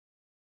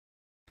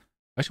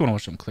I actually want to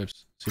watch some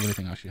clips, see if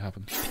anything actually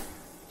happened.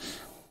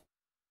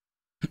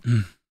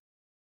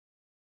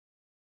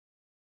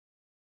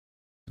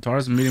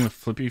 Tara's meeting with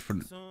Flippy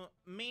for... So,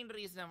 main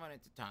reason I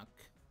wanted to talk.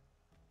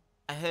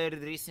 I heard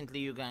recently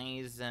you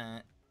guys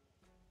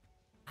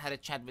had a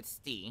chat with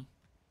STE.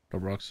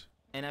 Roblox.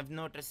 And I've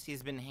noticed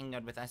he's been hanging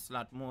out with us a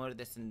lot more,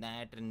 this and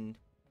that. And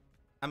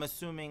I'm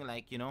assuming,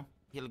 like, you know,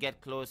 he'll get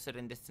closer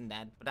and this and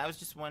that. But I was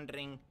just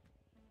wondering,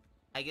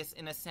 I guess,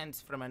 in a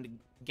sense, from a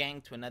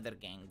gang to another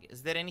gang,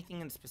 is there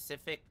anything in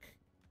specific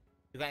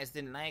you guys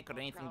didn't like or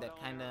anything that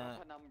kind of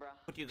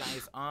put you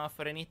guys off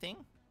or anything?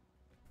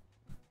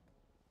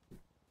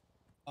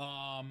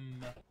 I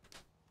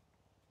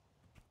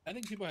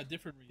think people had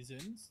different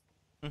reasons.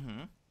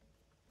 Mm-hmm.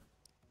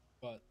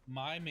 But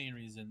my main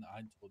reason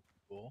I told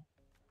people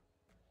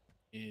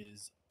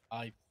is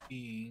I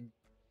think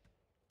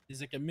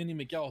he's like a mini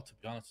Miguel, to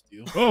be honest with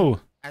you.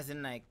 Oh! As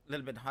in, like, a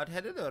little bit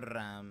hot-headed or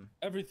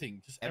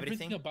everything. Just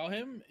everything about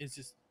him is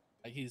just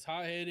like he's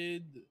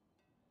hot-headed.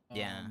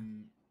 Yeah.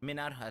 I mean,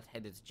 not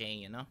hot-headed, it's Jay,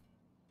 you know?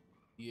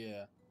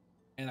 Yeah.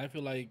 And I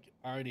feel like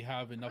I already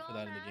have enough of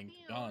that in the game,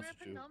 to be honest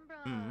with you.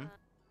 Mm-hmm.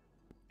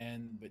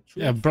 But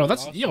yeah, bro,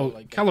 that's also, yo,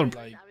 like,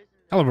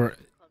 Caliber,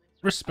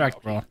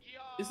 respect, bro.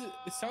 It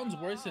sounds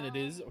worse than it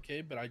is,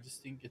 okay, but I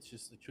just think it's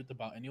just the truth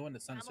about anyone.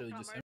 It's not necessarily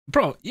just him.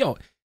 Bro, yo,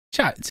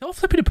 chat, tell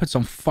Flippy to put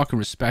some fucking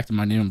respect in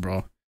my name,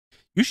 bro.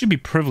 You should be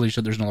privileged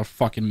that there's another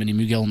fucking mini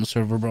Miguel on the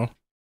server, bro.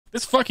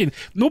 This fucking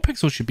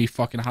NoPixel should be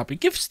fucking happy.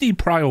 Give Steve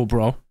Prio,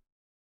 bro.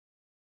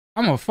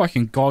 I'm a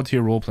fucking god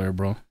tier role player,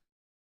 bro.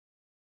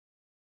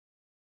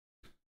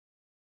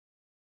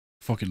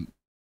 Fucking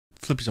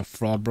Flippy's a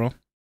fraud, bro.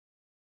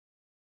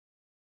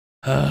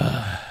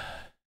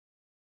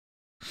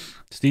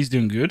 Steve's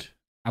doing good.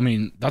 I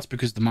mean, that's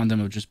because the Mandem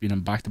have just been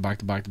in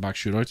back-to-back-to-back-to-back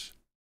shootouts.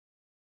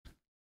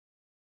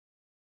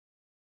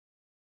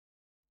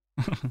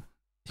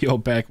 Yo,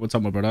 Beck, what's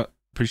up, my brother?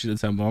 Appreciate the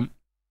 10 bomb.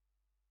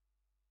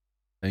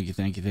 Thank you,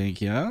 thank you,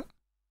 thank you. I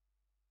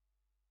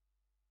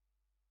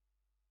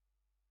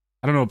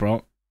don't know,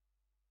 bro.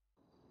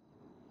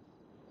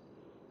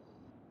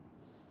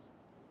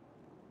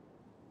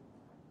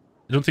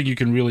 I don't think you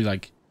can really,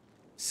 like,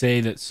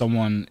 say that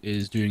someone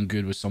is doing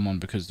good with someone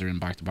because they're in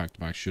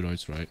back-to-back-to-back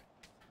shootouts, right?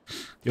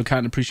 You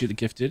can't appreciate the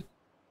gifted.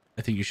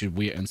 I think you should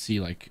wait and see,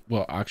 like,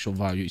 what actual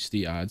value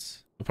Steve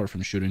adds, apart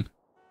from shooting.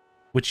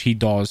 Which he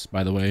does,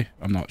 by the way.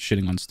 I'm not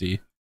shitting on Steve.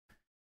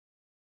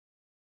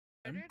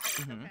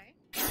 Mm-hmm.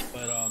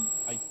 But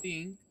I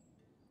think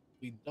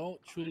we don't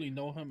truly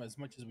know him as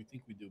much as we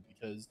think we do,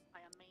 because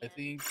I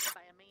think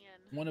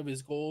one of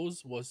his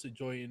goals was to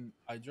join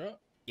Hydra.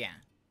 Yeah.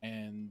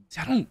 And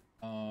I don't...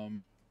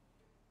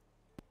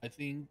 I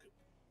think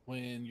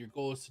when your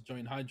goal is to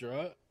join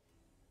Hydra,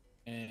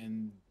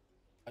 and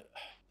I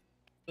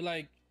feel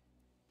like,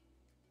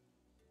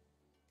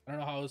 I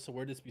don't know how else to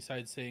word this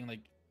besides saying,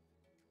 like,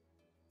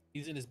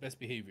 he's in his best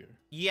behavior.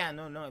 Yeah,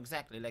 no,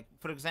 exactly. Like,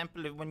 for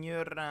example, when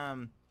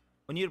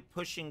you're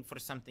pushing for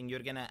something, you're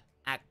gonna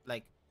act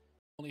like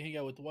only hang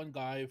out with one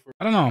guy for...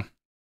 I don't know.